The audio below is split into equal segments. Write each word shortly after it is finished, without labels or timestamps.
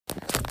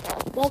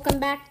Welcome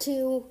back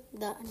to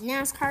the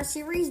NASCAR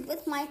series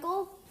with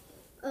Michael.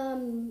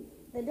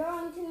 The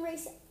Darlington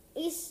race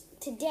is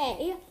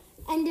today,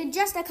 ended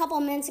just a couple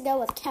of minutes ago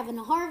with Kevin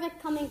Harvick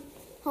coming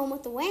home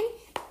with the win.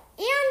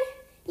 And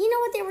you know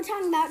what they were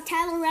talking about?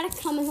 Tyler Reddick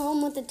coming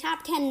home with the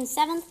top 10 and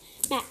 7th.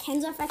 Matt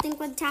Kenseth, I think,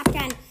 with the top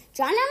 10.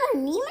 John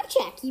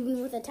Nemechek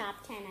even with the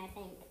top 10, I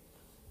think.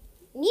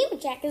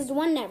 Nemechek is the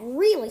one that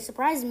really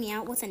surprised me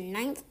out with a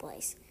 9th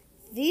place.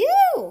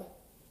 Phew!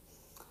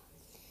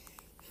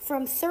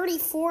 From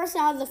 34th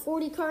out of the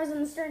 40 cars in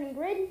the starting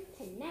grid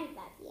to 9th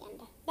at the end.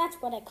 That's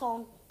what I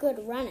call good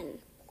running.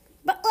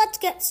 But let's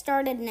get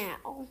started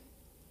now.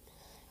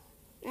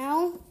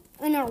 Now,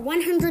 in our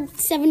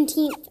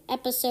 117th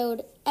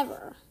episode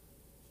ever.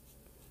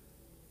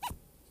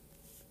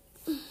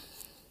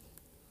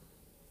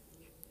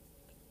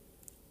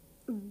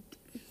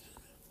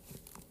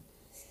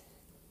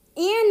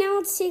 And now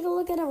let's take a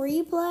look at a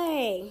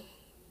replay.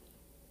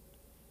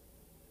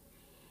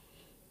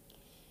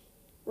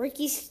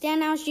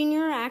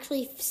 Stenhouse.jr.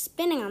 actually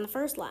spinning on the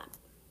first lap.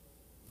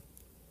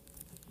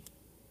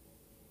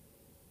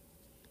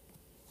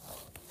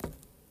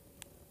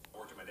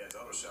 Worked at my dad's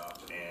auto shop,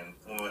 and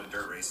when we went to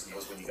dirt racing, it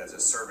was when you got to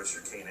service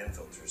your K&N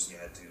filters. You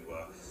had to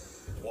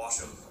wash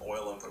them,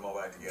 oil them, put them all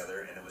back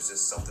together, and it was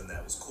just something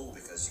that was cool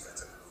because you got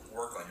to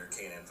work on your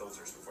K&N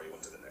filters before you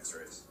went to the next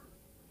race.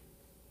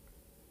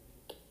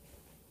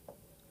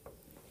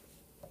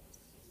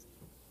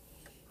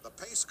 The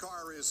pace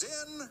car is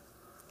in.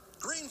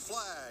 Green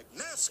flag.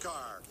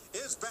 NASCAR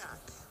is back.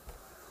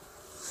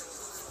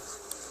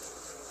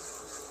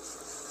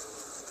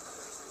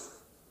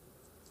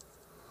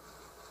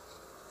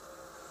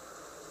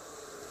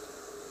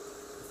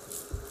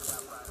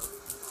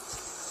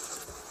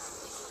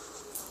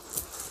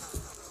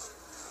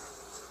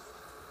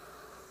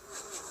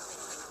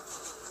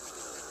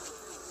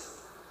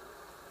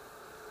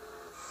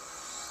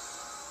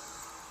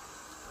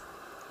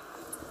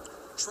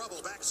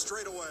 Trouble back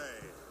straight away.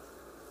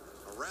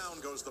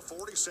 Around goes the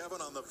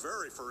 47 on the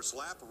very first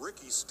lap.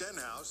 Ricky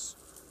Stenhouse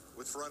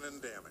with front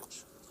end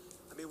damage.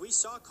 I mean, we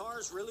saw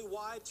cars really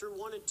wide through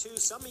 1 and 2,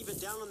 some even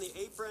down on the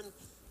apron.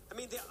 I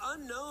mean, the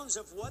unknowns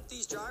of what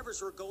these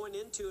drivers were going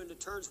into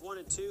turns 1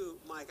 and 2,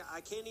 Mike, I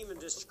can't even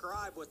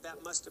describe what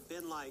that must have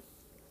been like.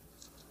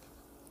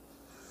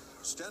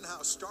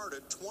 Stenhouse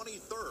started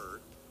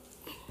 23rd.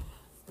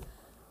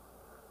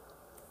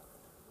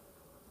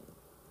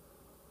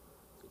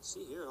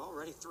 See here,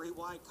 already 3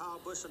 wide. Kyle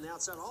Busch on the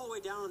outside, all the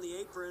way down on the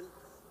apron.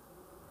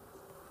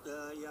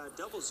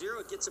 Double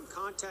zero gets some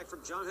contact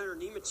from John Hunter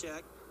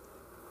Nemechek.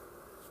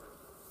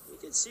 You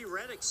can see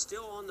Reddick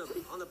still on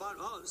the bottom.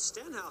 Oh,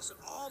 Stenhouse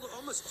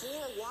almost 4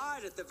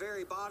 wide at the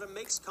very bottom,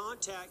 makes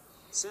contact,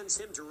 sends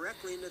him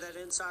directly into that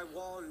inside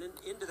wall and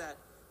into that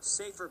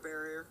safer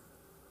barrier.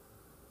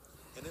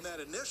 And in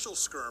that initial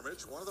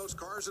skirmish, one of those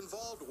cars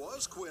involved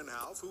was Quinn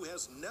Houff, who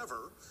has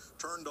never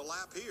turned a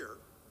lap here.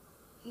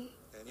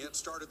 And yet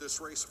started this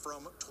race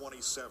from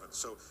 27.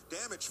 So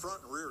damage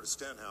front and rear to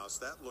Stenhouse.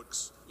 That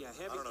looks,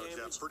 heavy I don't know, damage.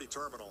 Jeff, pretty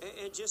terminal.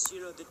 And just,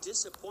 the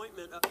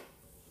disappointment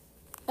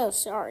Oh,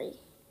 sorry.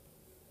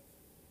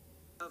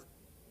 of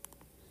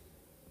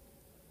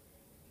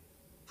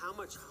how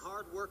much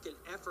hard work and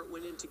effort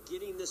went into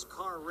getting this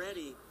car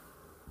ready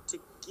to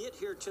get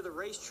here to the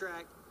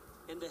racetrack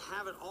and to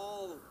have it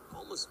all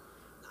almost,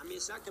 I mean,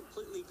 it's not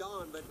completely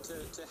gone, but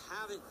to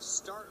have it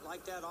start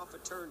like that off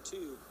of turn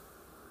 2.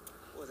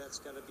 Well, that's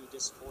got to be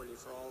disappointing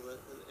for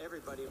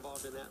everybody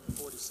involved in that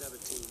 47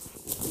 team.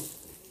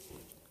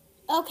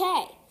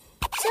 Okay,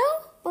 so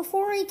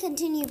before we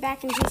continue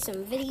back into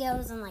some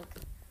videos and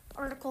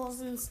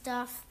articles and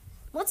stuff,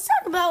 let's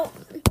talk about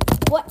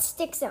what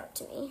sticks out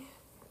to me.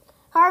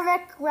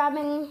 Harvick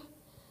grabbing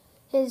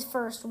his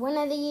first win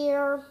of the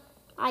year.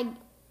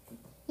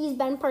 He's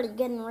been pretty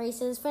good in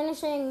races,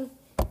 finishing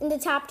in the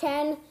top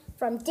 10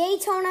 from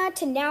Daytona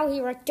to now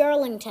here at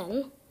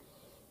Darlington.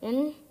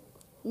 And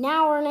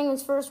now earning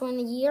his first win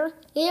of the year.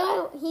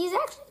 He's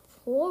actually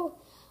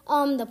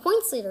the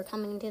points leader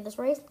coming into this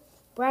race.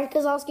 Brad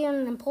Keselowski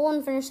in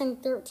Poland finishing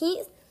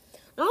 13th.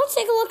 Now let's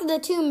take a look at the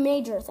 2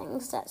 major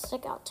things that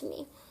stick out to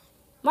me.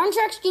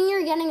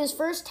 Truex.jr. getting his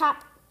first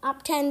top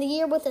 10 of the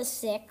year with a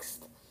 6th.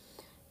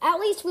 At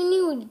least we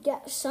knew we'd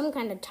get some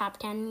kind of top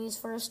 10 in these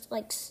first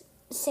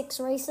 6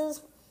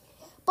 races.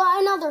 But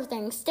another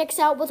thing sticks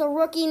out with a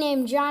rookie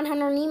named John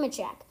Hunter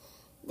Nemechek.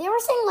 They were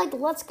saying,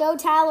 let's go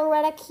Tyler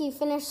Reddick. He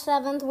finished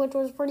 7th, which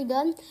was pretty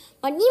good.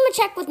 But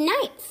Nemechek with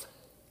 9th,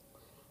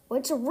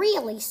 which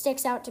really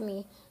sticks out to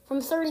me.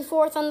 From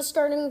 34th on the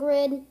starting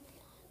grid,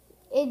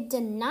 to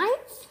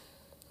 9th?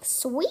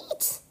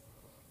 Sweet.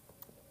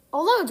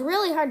 Although it's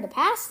really hard to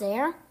pass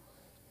there,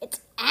 he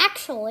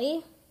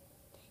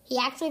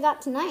actually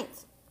got to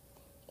 9th.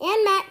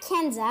 And Matt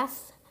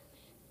Kenseth,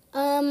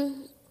 that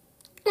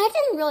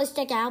didn't really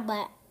stick out,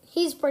 but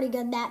he's pretty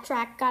good. That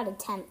track got a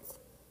 10th.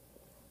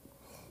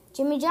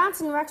 Jimmie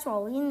Johnson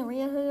Rexwell leading the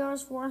Rio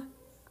Heroes for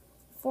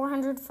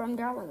 400 from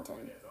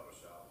Darlington.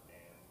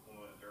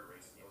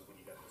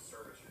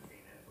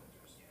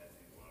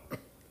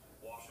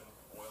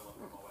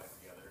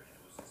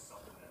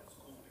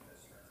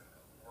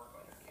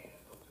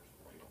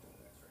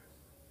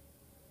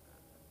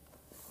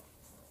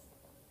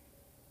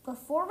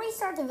 before we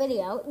start the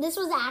video, this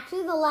was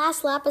actually the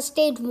last lap of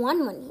stage 1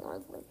 when he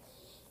was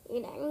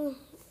leading.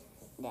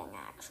 Dang,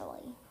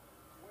 actually.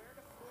 Where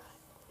to push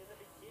in the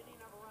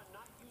beginning of a run,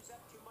 not use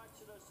up too much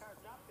of those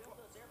tires, not build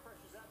those air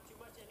pressures up too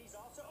much, and he's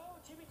also,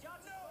 Jimmie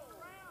Johnson goes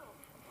around.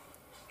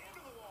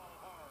 Into the wall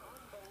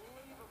hard.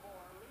 Unbelievable,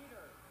 our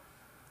leader.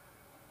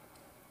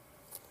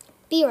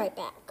 Be right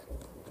back.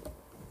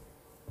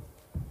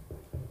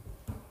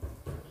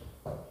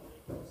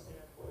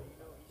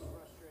 He's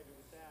frustrated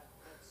with that.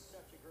 That's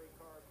such a great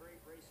car, great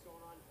race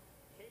going on.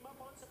 Came up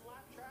on some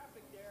lap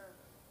traffic there.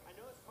 I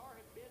know his car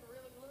had been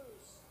really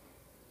loose.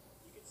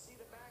 You could see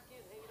the back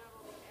end hanging out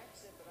on the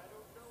exit, but I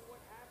don't know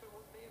what happened,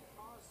 what may have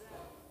caused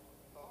that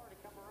car to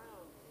come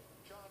around.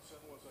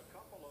 Johnson was a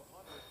couple of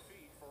 100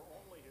 feet for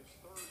only his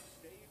 3rd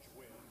stage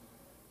win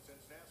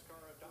since NASCAR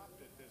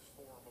adopted this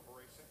form of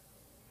racing.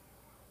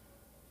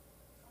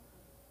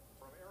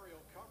 From aerial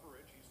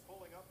coverage, he's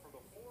pulling up for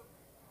the 4th,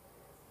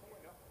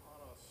 pulling up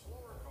on a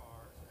slower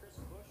car. Chris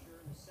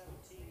Buescher in the 17.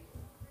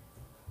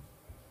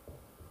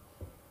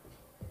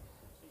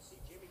 So you see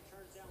Jimmie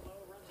turns down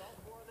low, runs all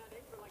 4 on that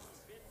apron like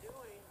he's been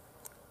doing.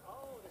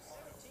 The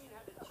 17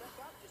 had to check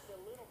up just a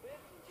little bit,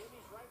 and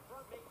Jimmie's right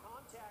front made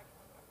contact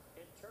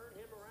and turned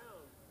him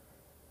around.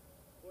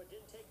 Boy, it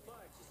didn't take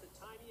much, just the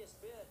tiniest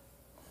bit.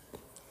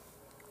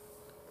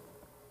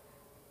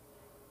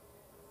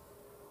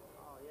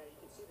 Yeah, you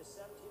can see the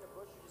 17 of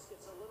Buescher just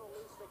gets a little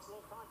loose, makes a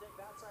little contact,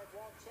 outside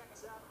wall,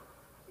 checks up.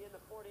 He in the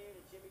 48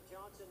 of Jimmie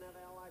Johnson, that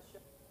Ally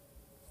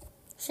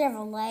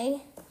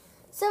Chevrolet.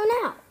 So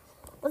now,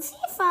 let's see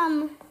if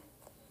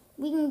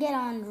we can get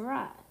on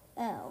drive.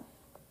 The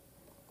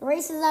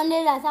race is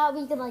ended. I thought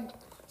we could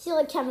see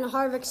Kevin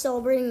Harvick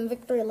celebrating in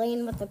victory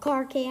lane with the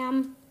car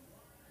cam.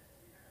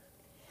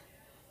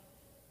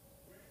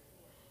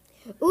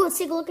 Ooh, let's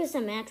take a look at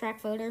some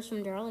racetrack photos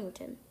from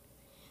Darlington.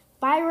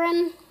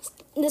 Byron,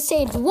 the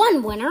stage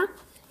 1 winner,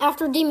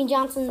 after Jimmie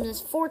Johnson's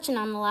misfortune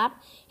on the lap,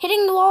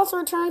 hitting the wall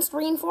through turns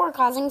 3 and 4,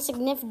 causing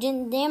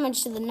significant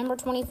damage to the number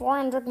 24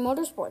 Hendrick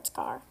Motorsports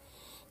car.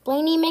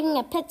 Blaney making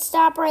a pit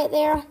stop right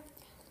there,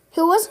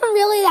 who wasn't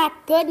really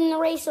that good in the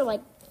race,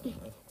 or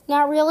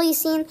not really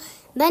seen.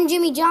 Then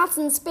Jimmie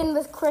Johnson spin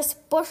with Chris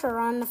Buescher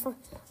on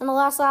the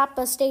last lap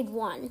of stage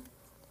 1.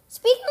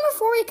 Speaking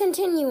before we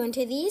continue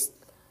into these,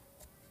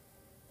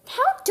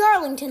 how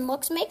Darlington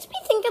looks makes me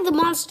think of the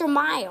Monster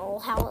Mile,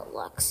 how it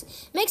looks.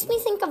 Makes me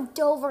think of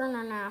Dover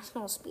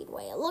International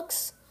Speedway. It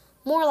looks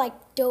more like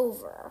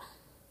Dover.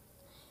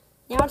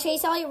 Now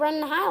Chase Elliott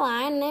running the high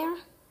line there.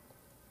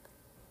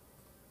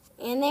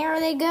 And there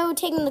they go,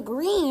 taking the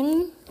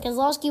green.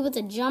 Keselowski with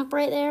a jump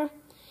right there.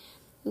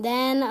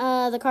 Then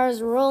the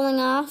car's rolling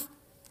off.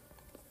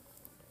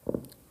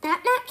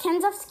 That Matt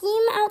Kenseth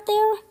scheme out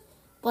there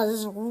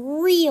was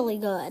really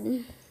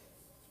good.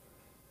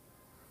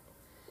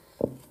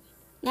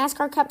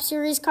 NASCAR Cup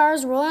Series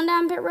cars rolling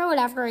down pit road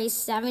after a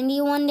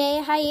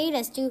 71-day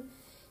hiatus due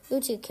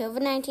to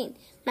COVID-19.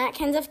 Matt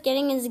Kenseth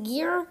getting his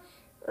gear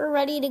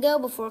ready to go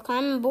before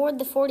climbing aboard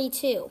the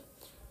 42.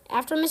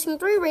 After missing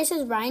 3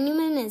 races, Ryan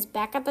Newman is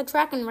back at the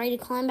track and ready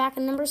to climb back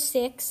in number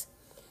 6.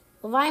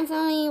 Levine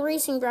Family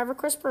Racing driver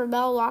Chris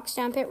Buescher walks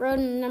down pit road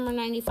in the number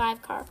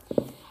 95 car.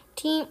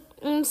 Team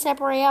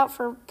separate out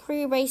for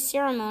pre-race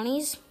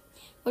ceremonies,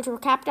 which were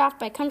capped off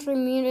by country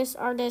music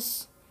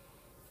artist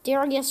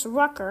Darius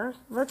Rucker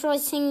virtually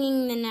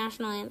singing the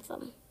national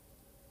anthem.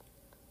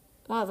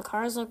 Wow, the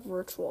cars look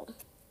virtual.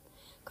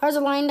 Cars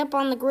are lined up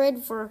on the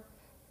grid for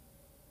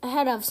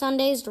ahead of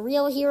Sunday's The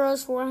Real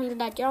Heroes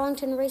 400 at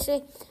Darlington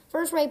Raceway.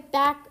 First race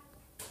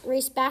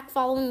back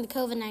following the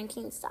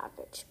COVID-19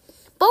 stoppage.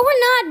 But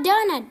we're not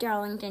done at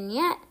Darlington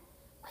yet.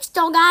 We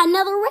still got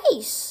another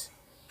race.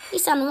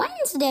 It's on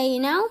Wednesday,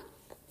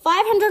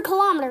 500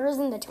 kilometers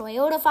in the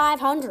Toyota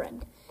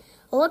 500.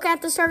 A look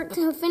at the start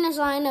to finish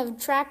line of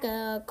track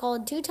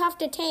called Too Tough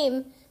to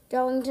Tame,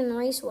 Darlington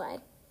Raceway.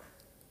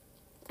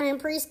 Ryan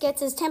Priest gets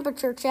his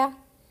temperature check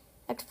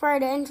prior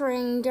to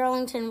entering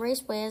Darlington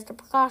Raceway as the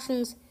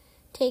precautions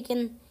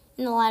taken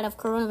in the light of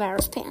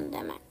coronavirus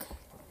pandemic.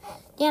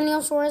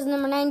 Daniel Suarez,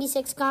 number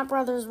 96 Scott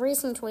Brothers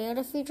Racing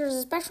Toyota, features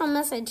a special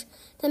message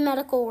to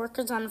medical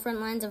workers on the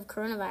front lines of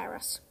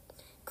coronavirus.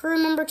 Crew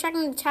member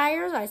checking the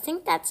tires, I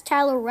think that's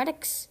Tyler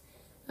Reddick's.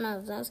 One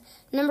of those.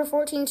 Number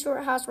 14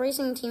 Stewart House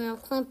Racing Team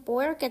of Clint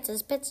Boyer gets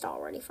his pit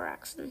stall ready for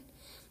action.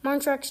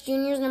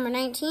 Truex.jr's number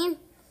 19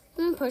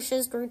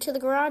 pushes through to the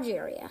garage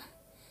area.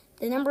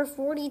 The number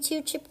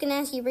 42 Chip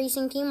Ganassi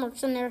Racing Team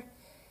works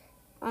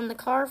on the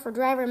car for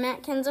driver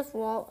Matt Kenseth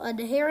while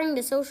adhering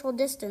to social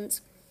distance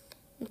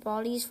and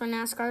qualities for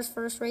NASCAR's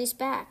first race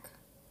back.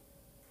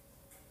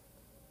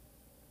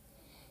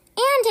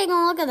 And taking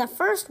a look at the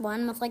first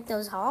one with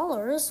those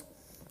haulers,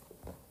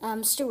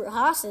 Stewart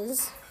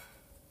Haas's.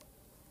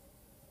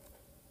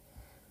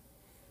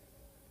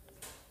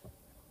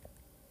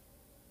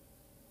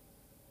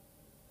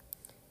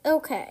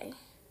 Okay.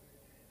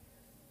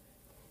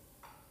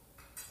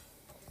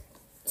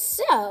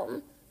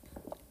 So,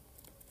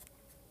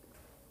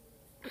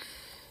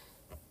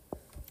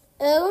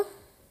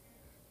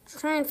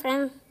 try and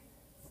find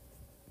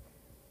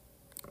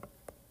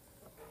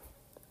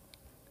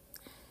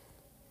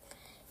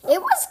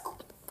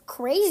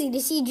crazy to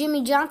see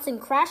Jimmie Johnson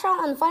crash out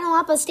on the final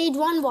lap of stage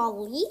 1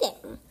 while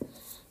leading,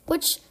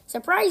 which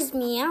surprised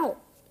me out.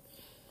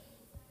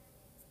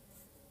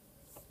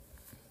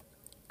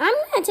 I'm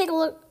going to take a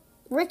look.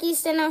 Ricky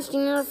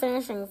Stenhouse.jr.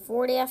 finishing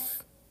 40th.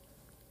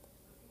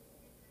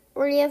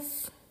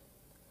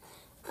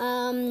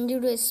 Due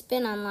to a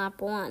spin on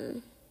lap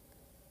 1.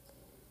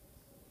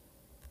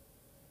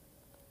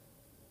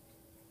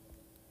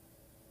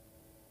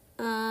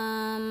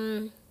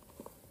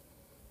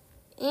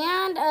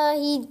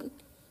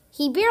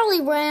 He barely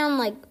ran,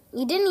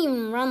 he didn't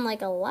even run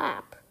like a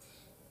lap.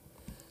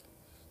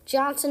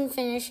 Johnson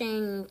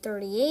finishing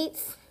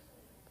 38th.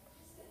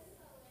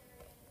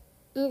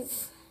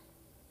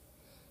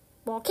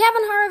 Well,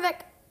 Kevin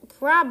Harvick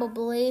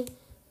probably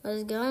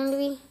was going to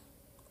be.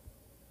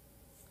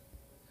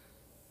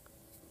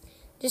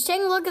 Just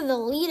taking a look at the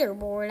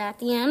leaderboard at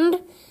the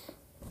end.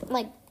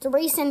 The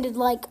race ended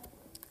at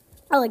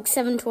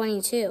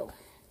 7:22.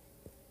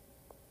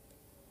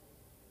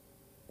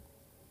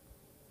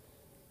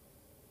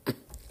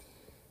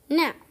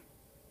 Now,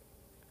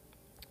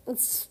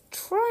 let's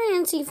try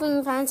and see if we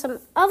can find some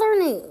other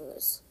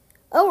news.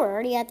 Oh, we're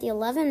already at the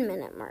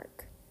 11-minute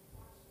mark.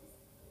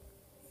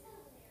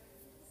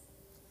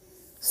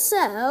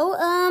 So,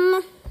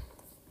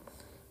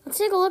 let's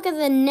take a look at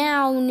the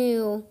now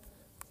new.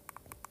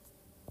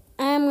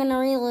 I'm going to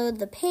reload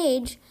the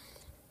page.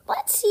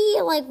 Let's see,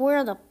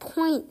 where the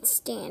point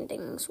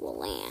standings will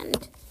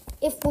land,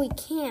 if we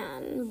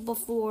can,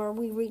 before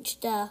we reach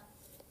the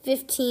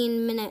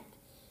 15-minute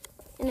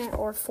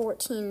or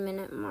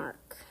 14-minute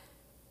mark.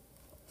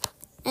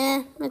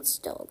 It's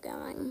still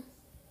going.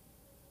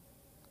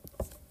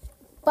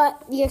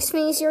 But the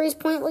Xfinity Series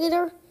point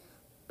leader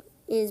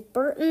is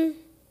Burton.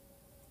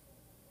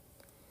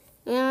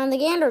 And the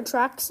Gander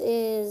Trucks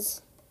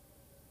is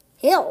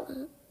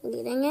Hill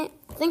leading it.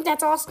 I think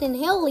that's Austin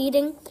Hill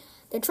leading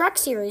the Truck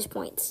Series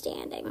point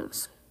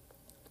standings.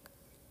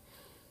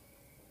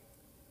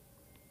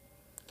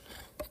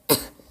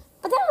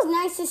 But that was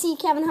nice to see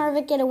Kevin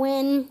Harvick get a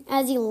win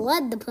as he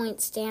led the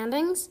point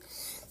standings.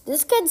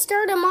 This could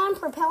start him on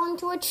propelling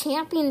to a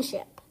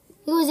championship.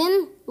 He was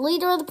in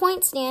leader of the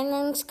point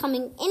standings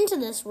coming into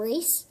this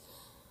race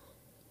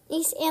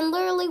and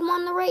literally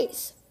won the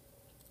race.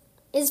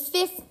 His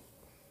fifth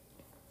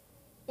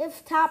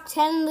top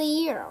 10 of the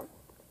year.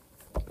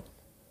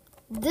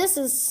 This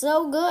is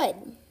so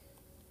good.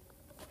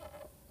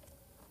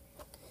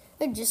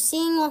 But just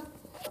seeing,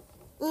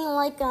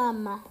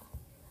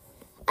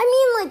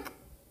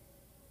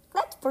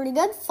 that's pretty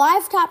good.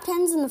 5 top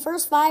 10s in the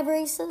first 5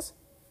 races.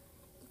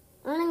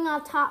 Earning a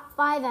top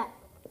 5 at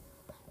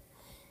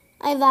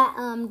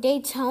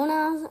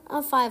Daytona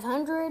of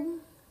 500.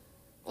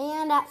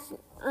 And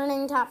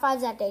earning top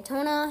 5s at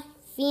Daytona,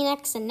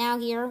 Phoenix, and now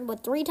here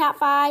with 3 top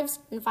 5s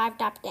and 5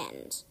 top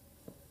 10s.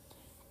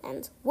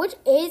 Which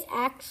is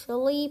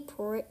actually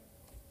pretty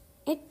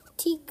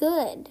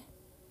good.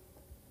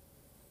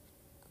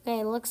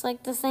 Okay, looks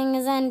like the thing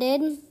has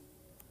ended.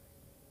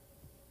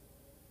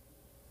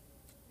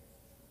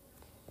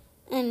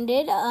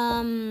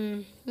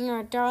 Here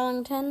at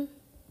Darlington.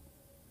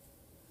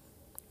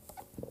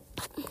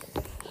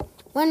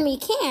 When we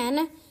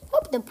can,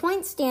 hope the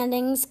point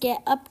standings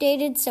get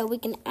updated so we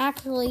can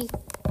actually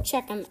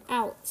check them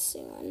out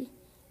soon.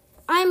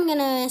 I'm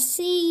gonna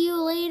see you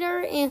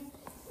later in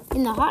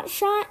the hot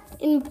shot,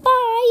 and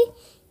bye,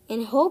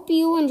 and hope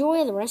you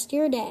enjoy the rest of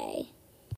your day.